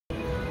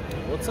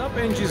What's up,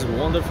 Angie's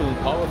wonderful and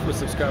powerful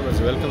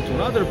subscribers? Welcome to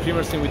another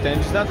Premier Sim with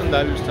Angie's Slot, and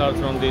I will start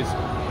from this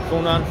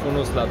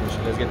Funo slot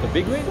machine. Let's get the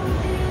big win.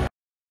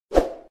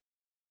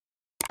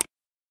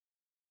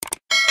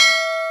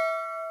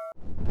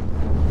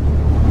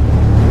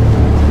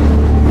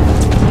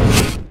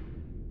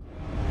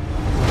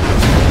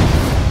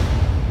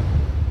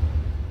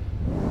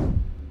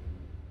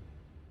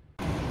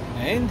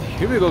 And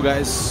here we go,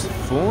 guys.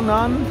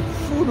 Funo.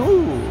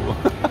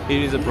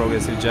 Here is a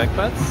progressive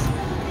jackpot.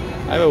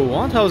 I have a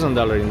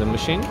 $1,000 in the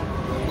machine.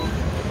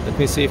 Let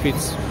me see if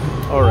it's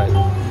alright.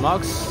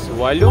 Max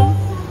volume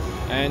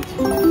and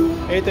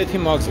 880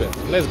 max left.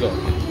 Let's go.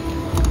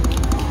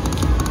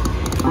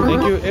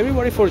 Thank you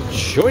everybody for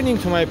joining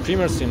to my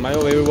Premier Sim. I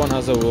hope everyone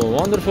has a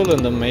wonderful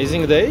and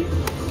amazing day.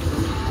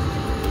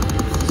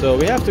 So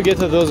we have to get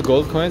those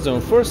gold coins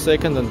on first,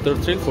 second and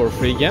third thrill for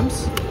free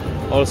games.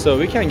 Also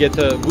we can get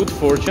a good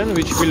fortune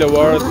which will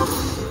award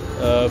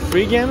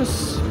free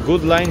games,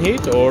 good line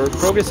hit or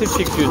progressive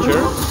kick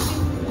future.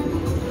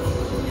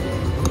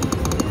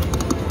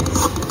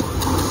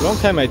 Long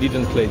time I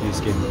didn't play this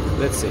game.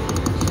 Let's see.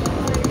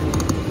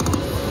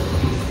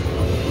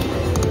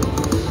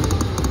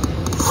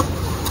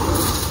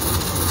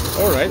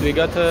 Alright, we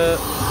got a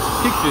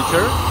kick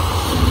future.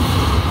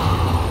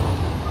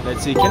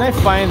 Let's see, can I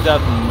find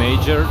that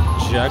major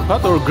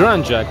jackpot or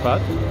grand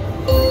jackpot?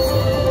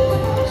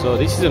 So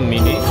this is a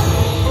mini,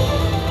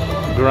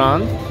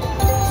 grand,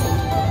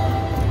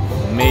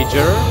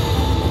 major,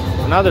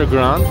 another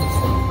grand.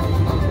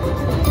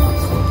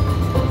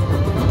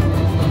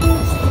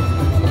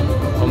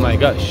 Oh my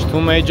gosh,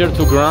 2 major,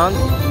 2 grand,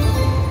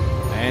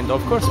 and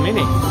of course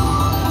mini.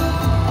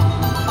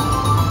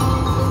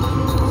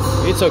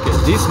 It's okay,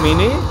 this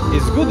mini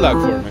is good luck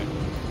for me.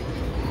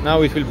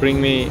 Now it will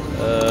bring me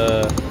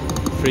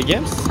free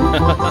games.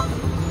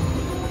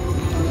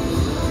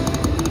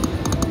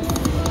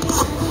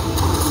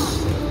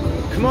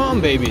 Come on,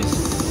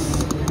 babies,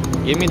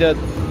 give me that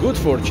good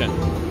fortune.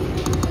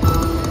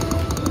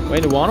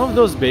 When one of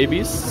those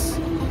babies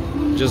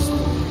just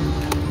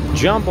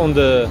jump on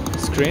the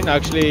screen,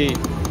 actually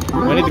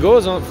when it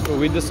goes on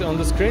with this on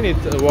the screen, it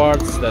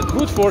awards that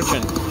good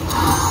fortune.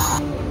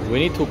 We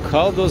need to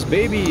call those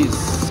babies.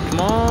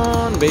 Come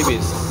on,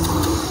 babies,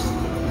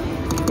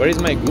 where is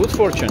my good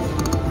fortune?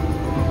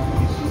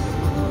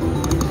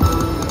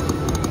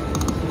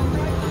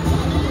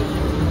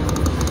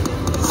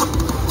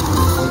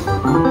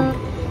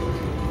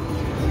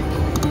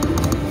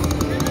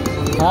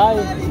 Hi,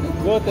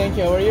 good, thank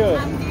you. How are you?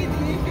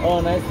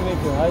 Oh, nice to meet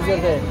you. How's your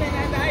day?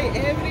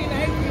 Every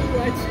night we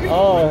watch you.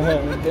 Oh,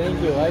 thank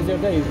you. How's your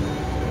day?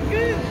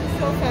 Good,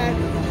 so far.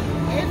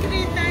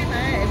 Every time I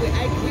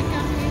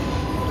come in,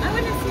 I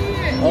want to see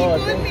you. Oh,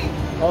 He told me,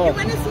 oh. you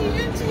want to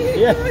see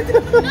you? Yeah.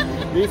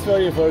 This for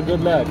you, for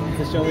good luck.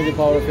 To show me the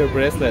power of your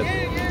bracelet.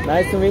 Yeah.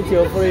 Nice to meet you.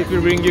 Hopefully it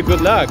will bring you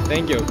good luck.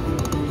 Thank you.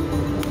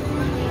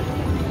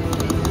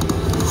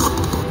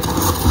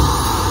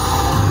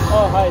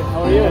 Oh, hi.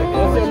 How are you?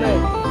 What's your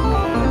name?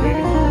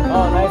 David.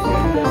 Oh, nice to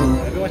meet you, David.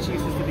 I've been watching you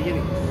since the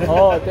beginning.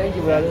 Oh, thank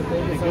you, brother.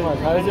 Thank you so much.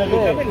 How's your You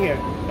come in day? here.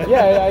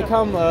 Yeah, I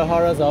come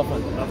Haras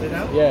often. After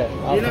now? Yeah.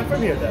 You're often. not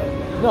from here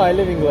though. No, I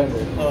live in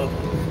Glendale. Oh.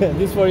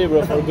 This for you,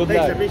 bro. For good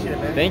Thanks, I luck. appreciate it,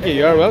 man. Thank you.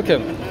 You are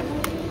welcome.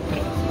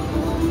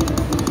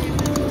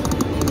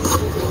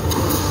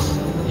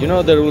 You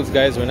know the rules,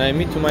 guys. When I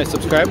meet to my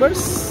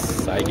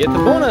subscribers, I get a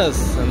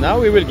bonus, and now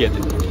we will get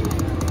it.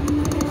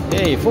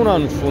 Hey,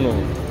 Funo,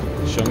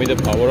 show me the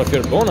power of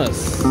your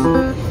bonus.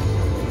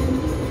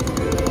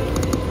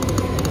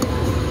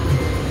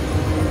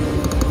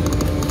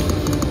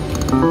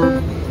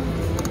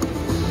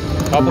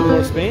 Couple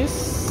more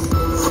spins,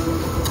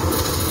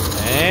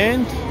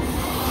 and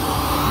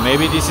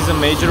maybe this is a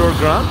major or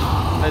grand.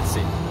 Let's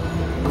see.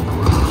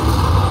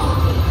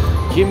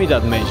 Give me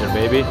that major,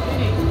 baby.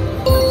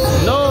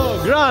 No,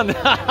 grand.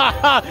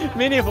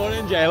 Mini for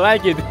Angie, I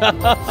like it.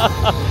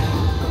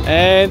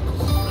 And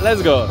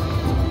let's go.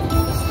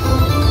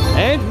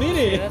 And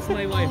mini. That's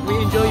my wife. We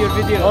enjoy your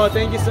video. Oh,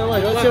 thank you so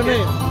much. What's your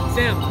name?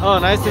 Sam. Oh,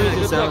 nice to meet you,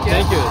 good Sam. luck, yeah.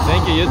 Thank you.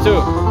 Thank you. You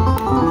too.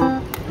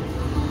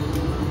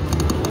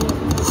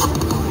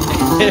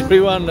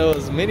 Everyone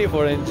knows mini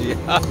for Angie.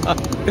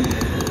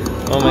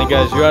 Oh my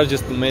gosh, you are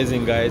just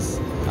amazing, guys.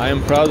 I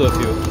am proud of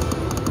you.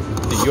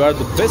 You are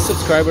the best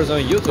subscribers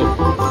on YouTube.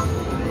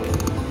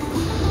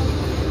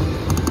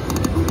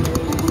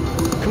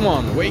 Come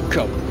on, wake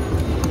up.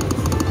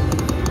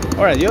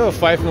 Alright, you have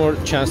 5 more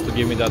chance to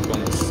give me that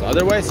bonus.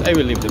 Otherwise, I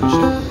will leave the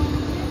mission.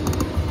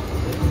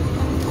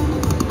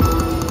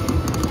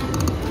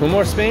 2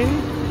 more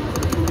spin.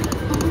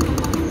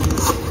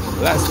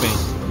 Last spin.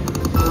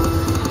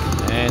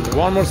 And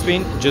 1 more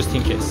spin, just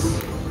in case.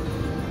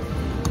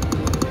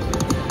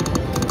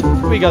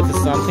 We got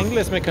something.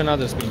 Let's make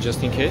another spin,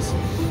 just in case.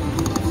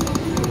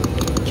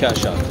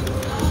 Cash out.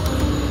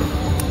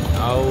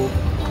 Now,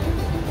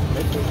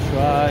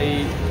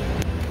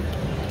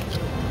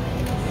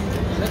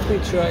 let me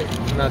try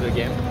another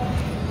game.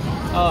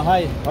 Oh,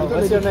 hi. Oh,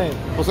 what's your name?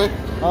 Jose?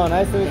 Oh,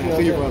 nice to meet you.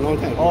 See you for a long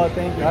time. Oh,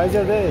 thank you. How's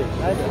your day?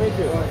 Nice to meet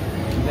you.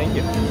 Thank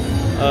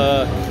you.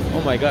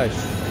 Oh my gosh,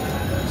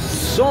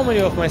 so many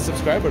of my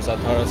subscribers at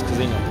Tara's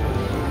Casino.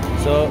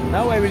 So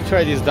now I will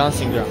try these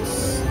dancing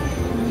drums.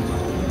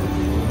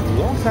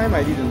 Long time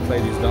I didn't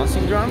play these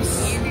dancing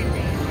drums.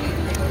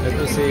 Let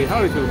me see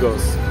how it will go.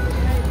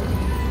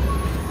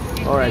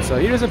 Alright, so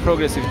here is a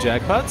progressive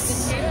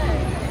jackpots.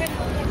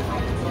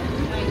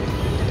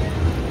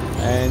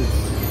 And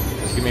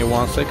just give me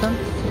 1 second.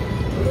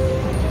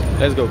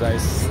 Let's go,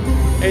 guys.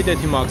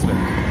 880 max bet.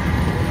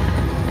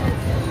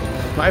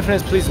 My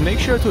friends, please make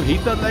sure to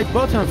hit that like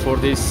button for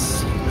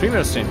this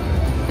premier stream.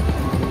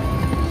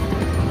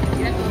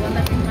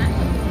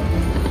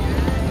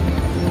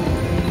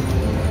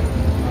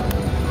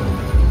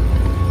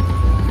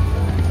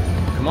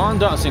 Come on,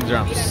 dancing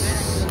drums.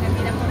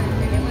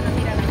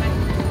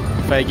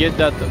 If I get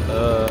that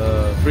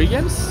free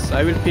games,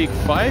 I will pick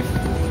 5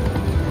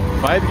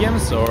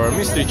 games or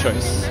mystery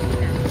choice.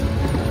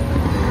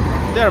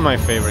 They are my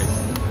favorite.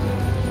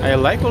 I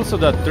like also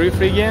that 3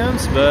 free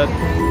games, but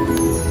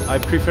I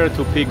prefer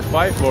to pick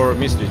 5 for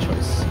mystery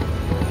choice.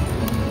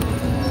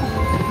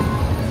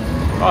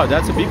 Oh,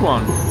 that's a big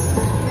one.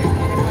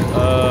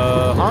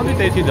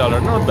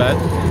 $180, not bad.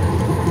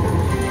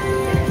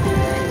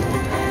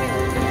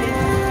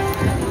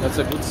 That's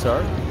a good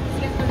start.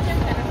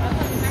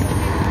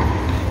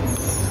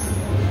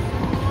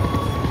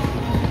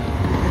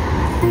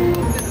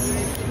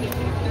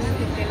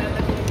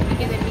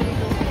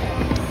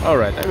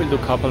 Alright, I will do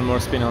a couple more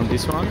spin on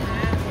this one.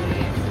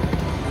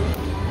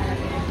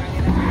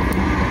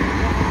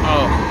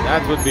 Oh,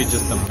 that would be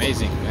just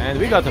amazing. And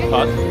we got a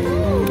pot.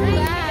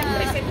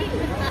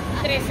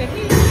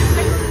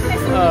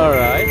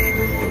 Alright.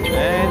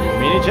 And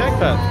mini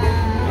jackpot.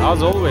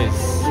 As always.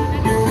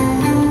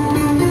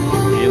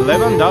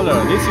 $11.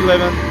 This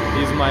 11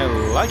 is my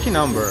lucky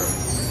number.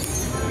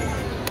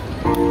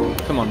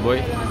 Come on,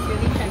 boy.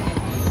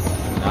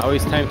 Now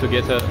it's time to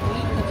get a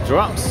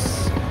drums.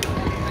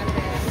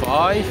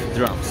 5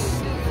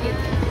 drums.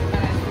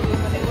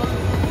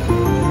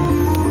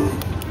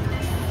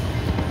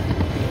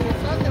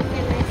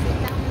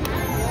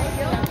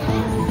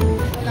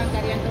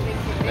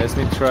 Let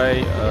me try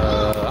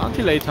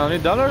until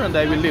 $800 and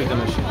I will leave the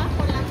machine.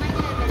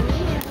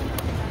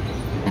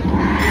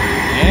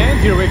 And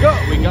here we go,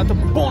 we got a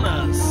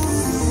bonus.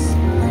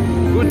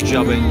 Good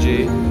job,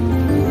 NG.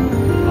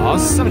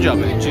 Awesome job,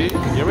 NG.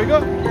 Here we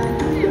go.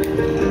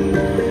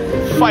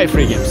 5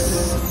 free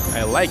games.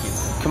 I like it.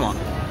 Come on.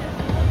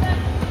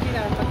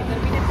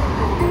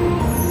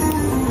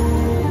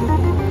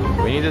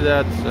 We needed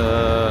that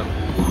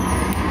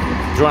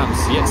drums.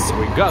 Yes,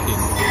 we got it.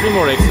 3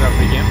 more extra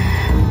free game.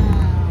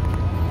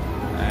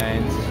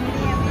 And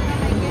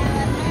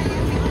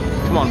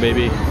come on,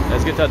 baby.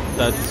 Let's get that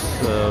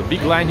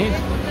big line hit.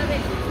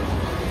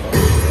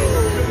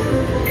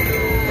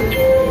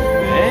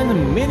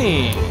 And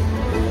mini.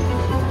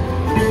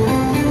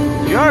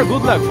 You are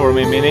good luck for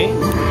me, Mini.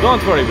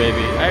 Don't worry,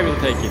 baby. I will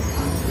take it.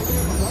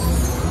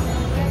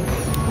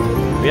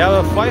 We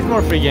have 5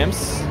 more free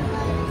games.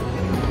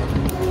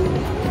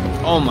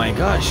 Oh my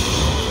gosh.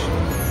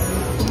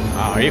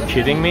 Are you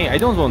kidding me? I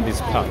don't want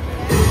this pot.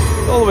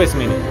 Always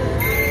Mini.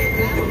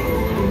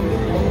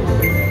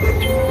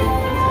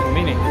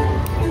 Mini.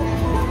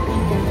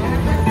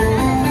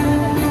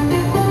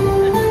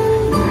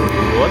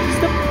 What is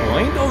the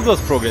point of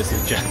those progressive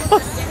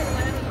jackpots?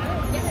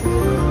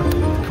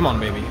 Come on,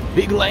 baby.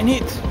 Big line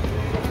hit.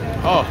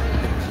 Oh,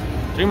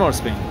 3 more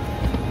spin.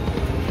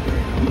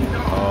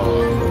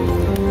 Oh.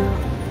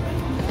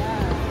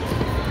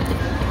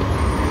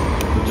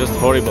 Just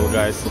horrible,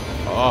 guys.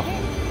 Oh.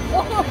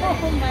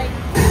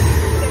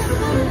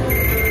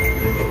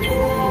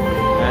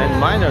 And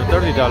minor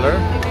 $30.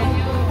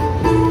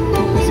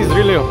 This is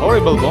really a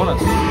horrible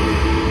bonus.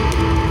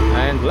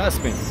 And last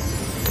spin.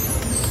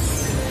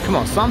 Come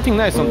on, something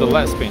nice on the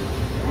last spin.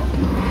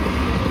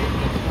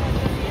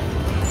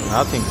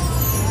 Nothing.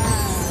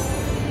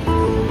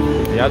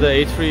 The other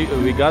 8 free,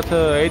 we got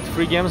 8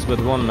 free games, but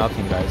won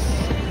nothing, guys.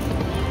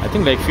 I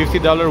think like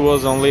 $50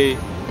 was only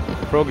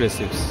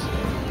progressives.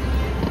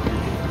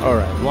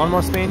 Alright, 1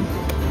 more spin.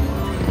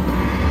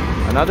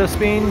 Another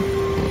spin.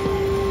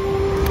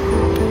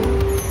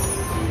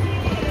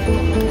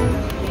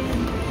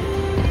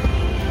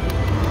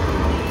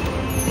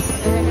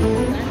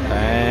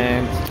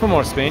 And 2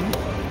 more spin.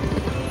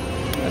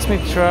 Let me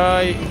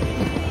try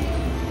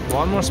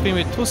 1 more spin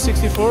with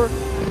 264.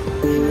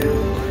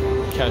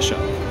 Cash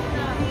out.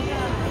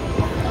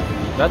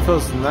 That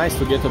was nice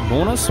to get a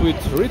bonus with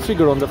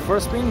retrigger on the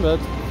first spin, but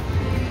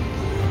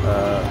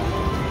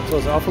it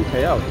was awful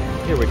payout.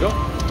 Here we go.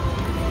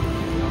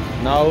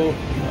 Now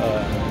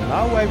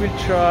I will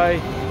try.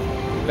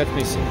 Let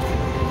me see.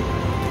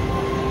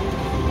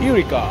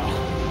 Eureka.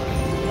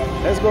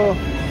 Let's go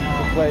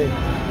to play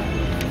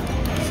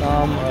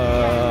some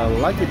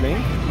lucky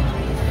link.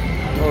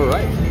 All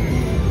right.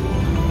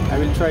 I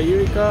will try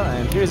Eureka,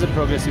 and here's a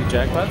progressive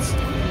jackpots.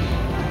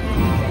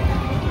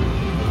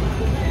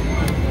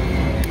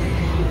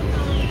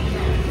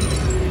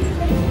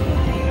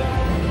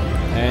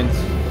 And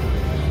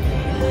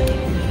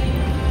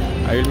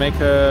I will make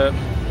a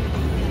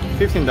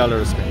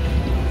 $15 spin.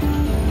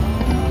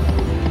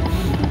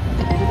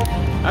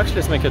 Actually,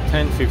 let's make it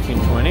 10, 15,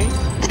 20.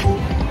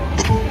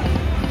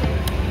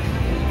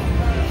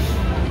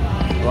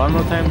 One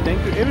more time,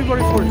 thank you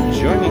everybody for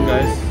joining,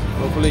 guys.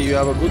 Hopefully you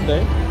have a good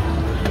day.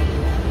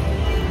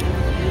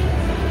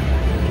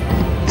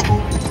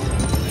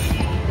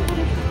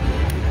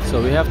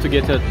 So we have to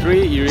get a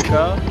 3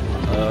 Eureka,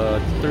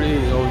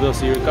 3 of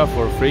those Eureka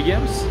for free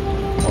games,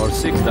 or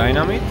 6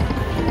 dynamite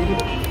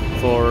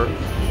for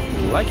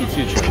Lucky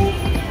Future.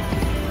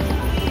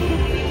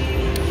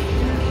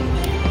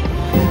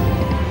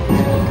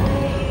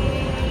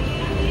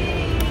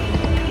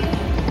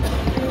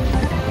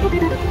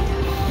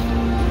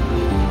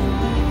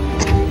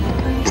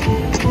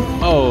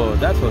 Oh,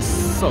 that was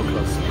so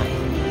close.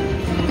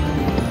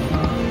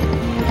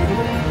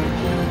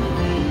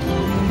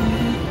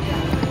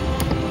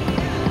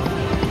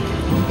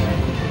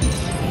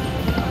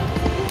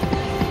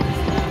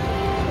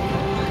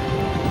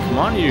 Come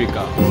on,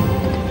 Eureka.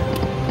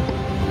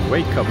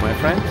 Wake up, my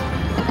friend.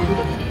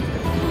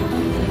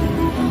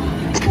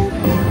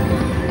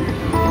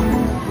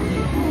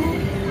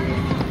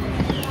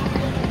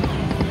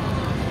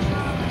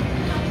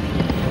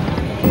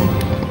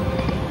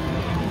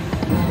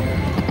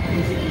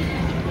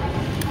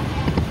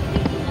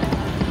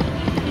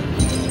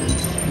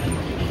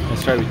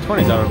 Let's try with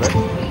 $20 bet.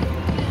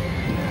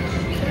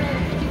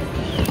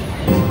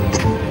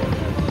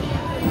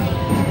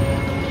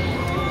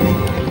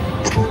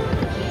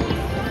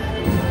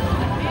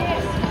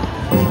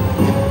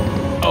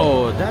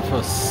 Oh, that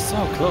was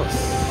so close.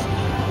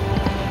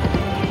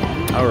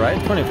 All right,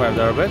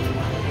 $25 bet.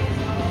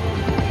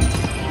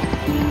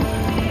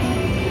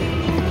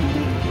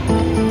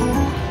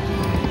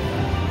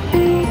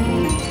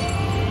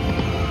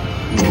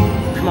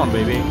 Come on,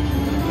 baby.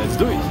 Let's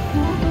do it.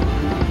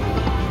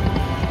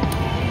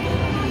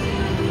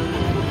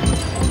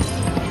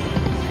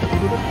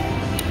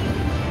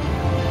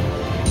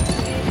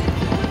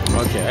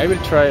 Okay, I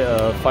will try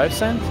 5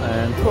 cents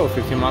and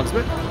 12.50 max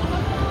bet.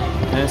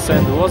 And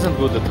cent wasn't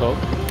good at all.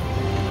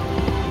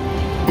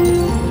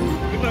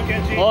 Good luck,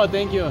 Angie. Oh,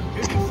 thank you.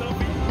 Here's your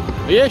selfie.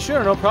 Yeah,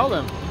 sure, no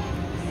problem.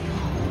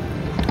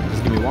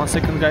 Just give me 1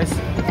 second, guys.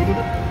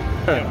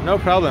 Sure, no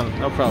problem,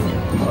 no problem.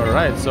 All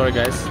right, sorry,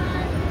 guys.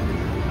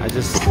 I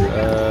just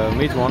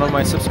meet one of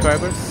my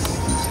subscribers.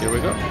 Here we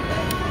go.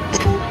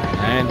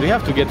 And we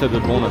have to get to the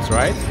bonus,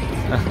 right?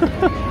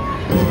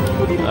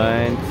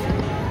 And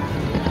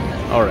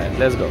all right,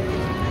 let's go.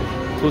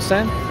 2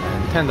 cents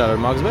and $10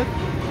 max bet.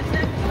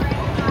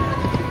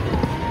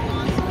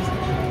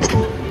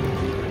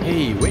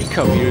 Hey, wake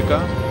up, Eureka.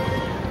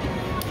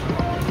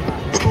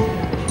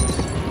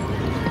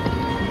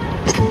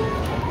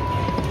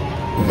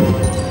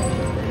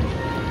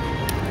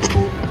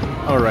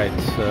 All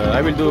right,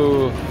 I will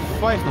do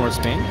 5 more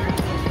spin.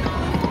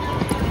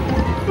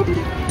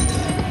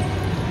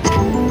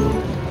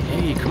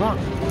 Hey, come on.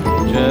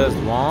 Just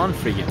 1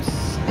 free games.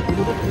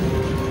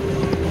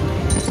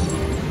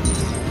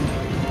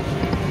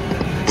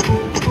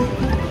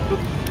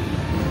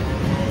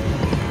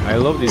 I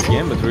love this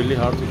game, but really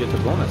hard to get a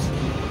bonus.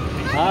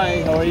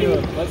 Hi, how are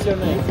you? What's your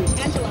name?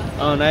 Angela.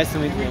 Oh, nice to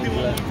meet you,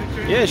 Angela.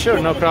 Yeah,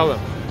 sure, no problem.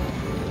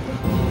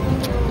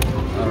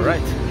 All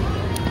right.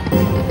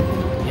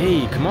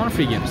 Hey, come on,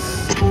 free games.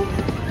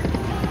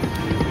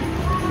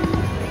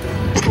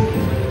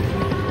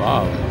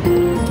 Wow,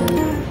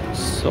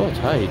 so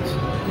tight.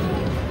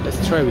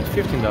 Let's try with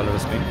 $15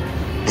 spin.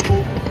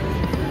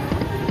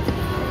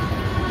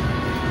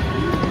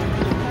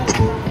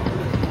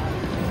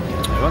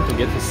 I want to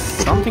get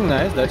something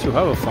nice that you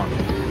have a fun.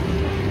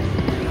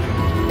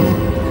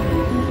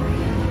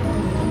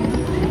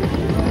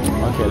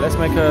 Okay, let's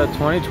make a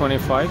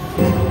 20-25.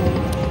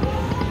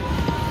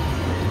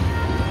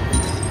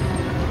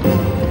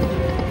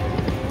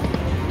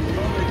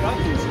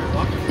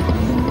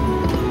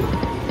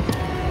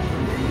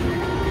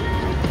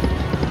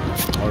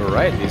 All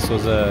right, this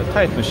was a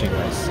tight machine,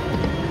 guys.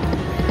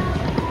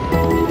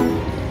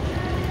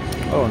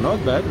 Oh,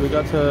 not bad. We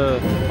got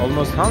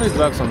almost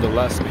 $100 on the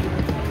last spin.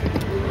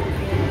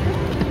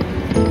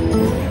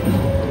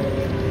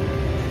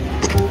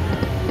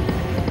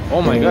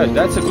 Oh my god,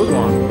 that's a good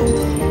one.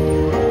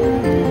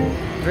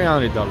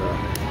 $300.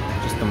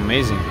 Just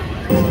amazing.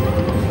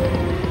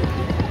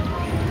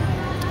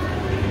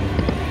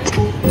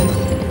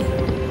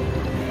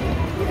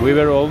 We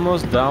were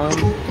almost down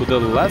to the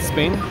last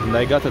spin and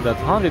I got that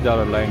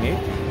 $100 line hit.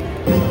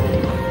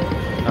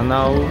 And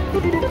now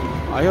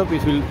I hope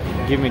it will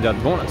give me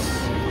that bonus.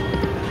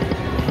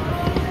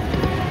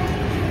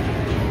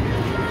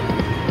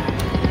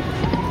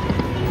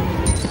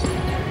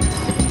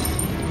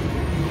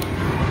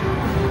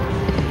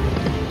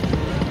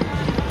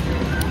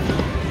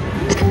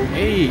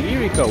 Hey,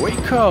 Eureka,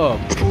 wake up!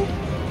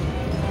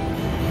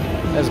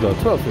 Let's go,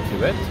 12.50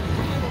 bet.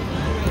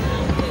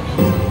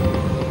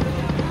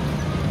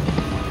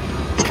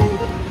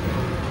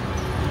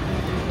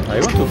 I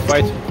want to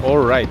fight.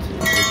 Alright,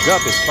 we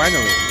got it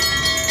finally.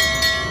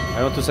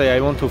 I want to say I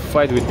want to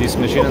fight with this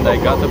machine and I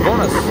got a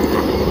bonus.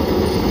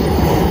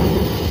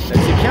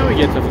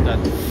 get that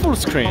full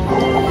screen.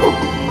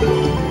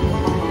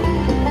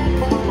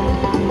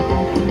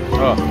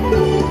 Oh.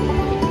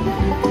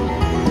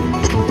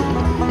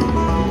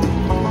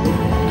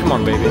 Come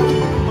on, baby.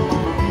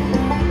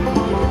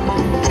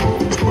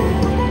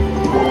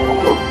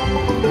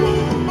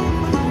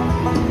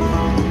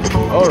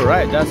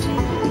 Alright, that's...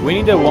 We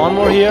need a one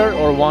more here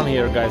or one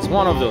here, guys.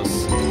 One of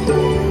those.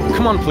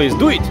 Come on, please,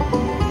 do it!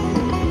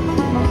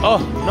 Oh,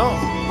 no.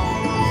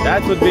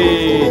 That would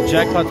be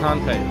jackpot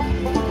hunt pay.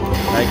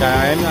 Like,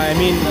 I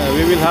mean,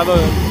 we will have a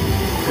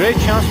great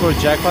chance for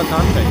jackpot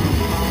hunt pay.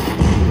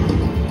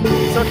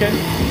 It's okay.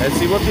 Let's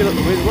see what we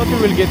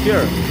will get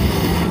here.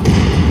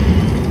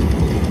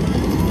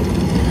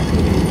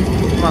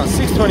 Come on,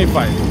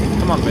 625.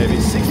 Come on, baby,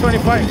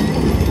 625.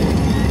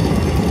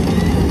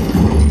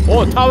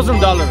 Oh,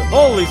 $1,000.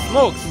 Holy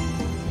smokes.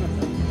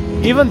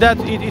 Even that,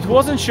 it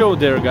wasn't showed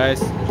there,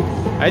 guys.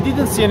 I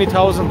didn't see any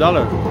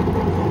 $1,000.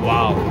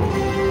 Wow.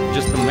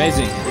 Just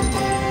amazing.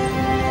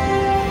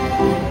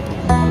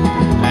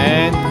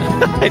 And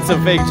it's a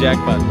fake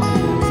jackpot.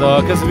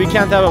 So, because we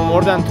can't have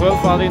more than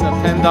 12 and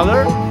 $10.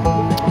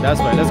 That's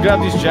why. Let's grab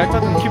this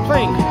jackpot and keep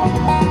playing.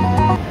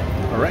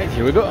 Alright,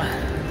 here we go.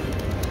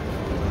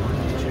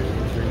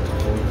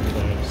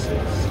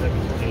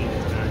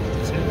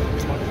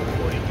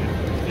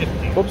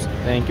 50. Oops,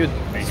 thank you.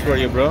 It's for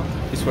you, bro.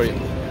 It's for you.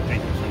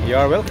 Thank you. You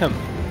are welcome.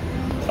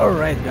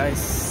 Alright,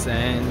 guys,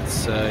 and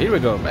here we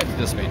go. Back to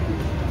the spin.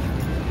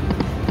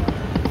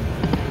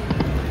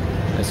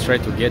 Let's try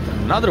to get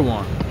another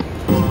one.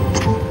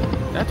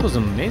 That was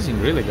amazing,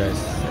 really, guys.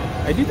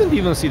 I didn't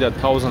even see that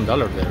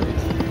 $1,000 there.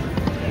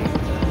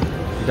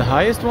 The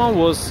highest one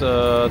was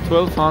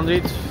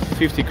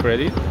 1,250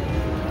 credit,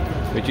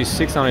 which is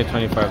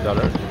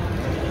 $625.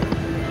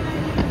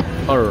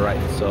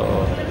 Alright, so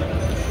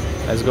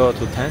let's go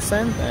to 10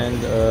 cent and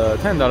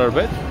 $10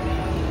 bet.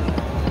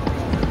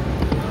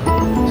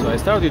 So I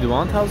started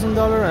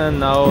 $1,000 and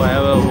now I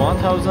have a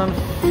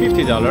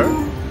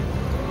 $1,050.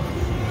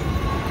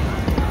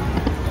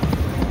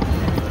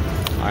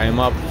 I am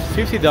up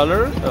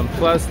 $50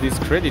 plus this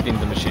credit in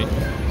the machine,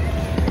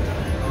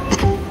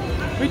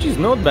 which is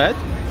not bad.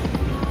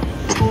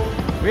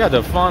 We had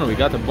a fun, we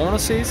got the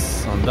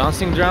bonuses on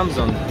dancing drums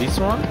on this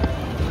one.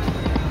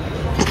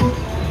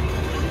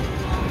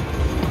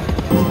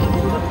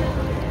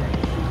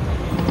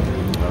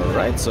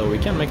 Alright, so we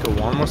can make a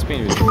one more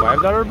spin with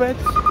 $5 bet,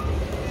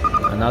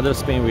 another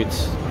spin with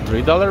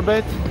 $3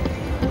 bet,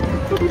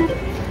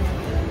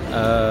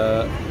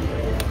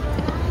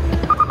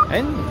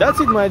 and that's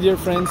it, my dear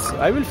friends.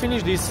 I will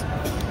finish this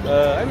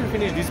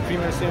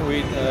premier sim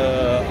with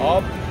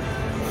up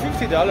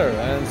 $50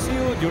 and see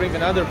you during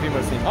another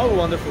premier sim. Have a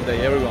wonderful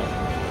day, everyone.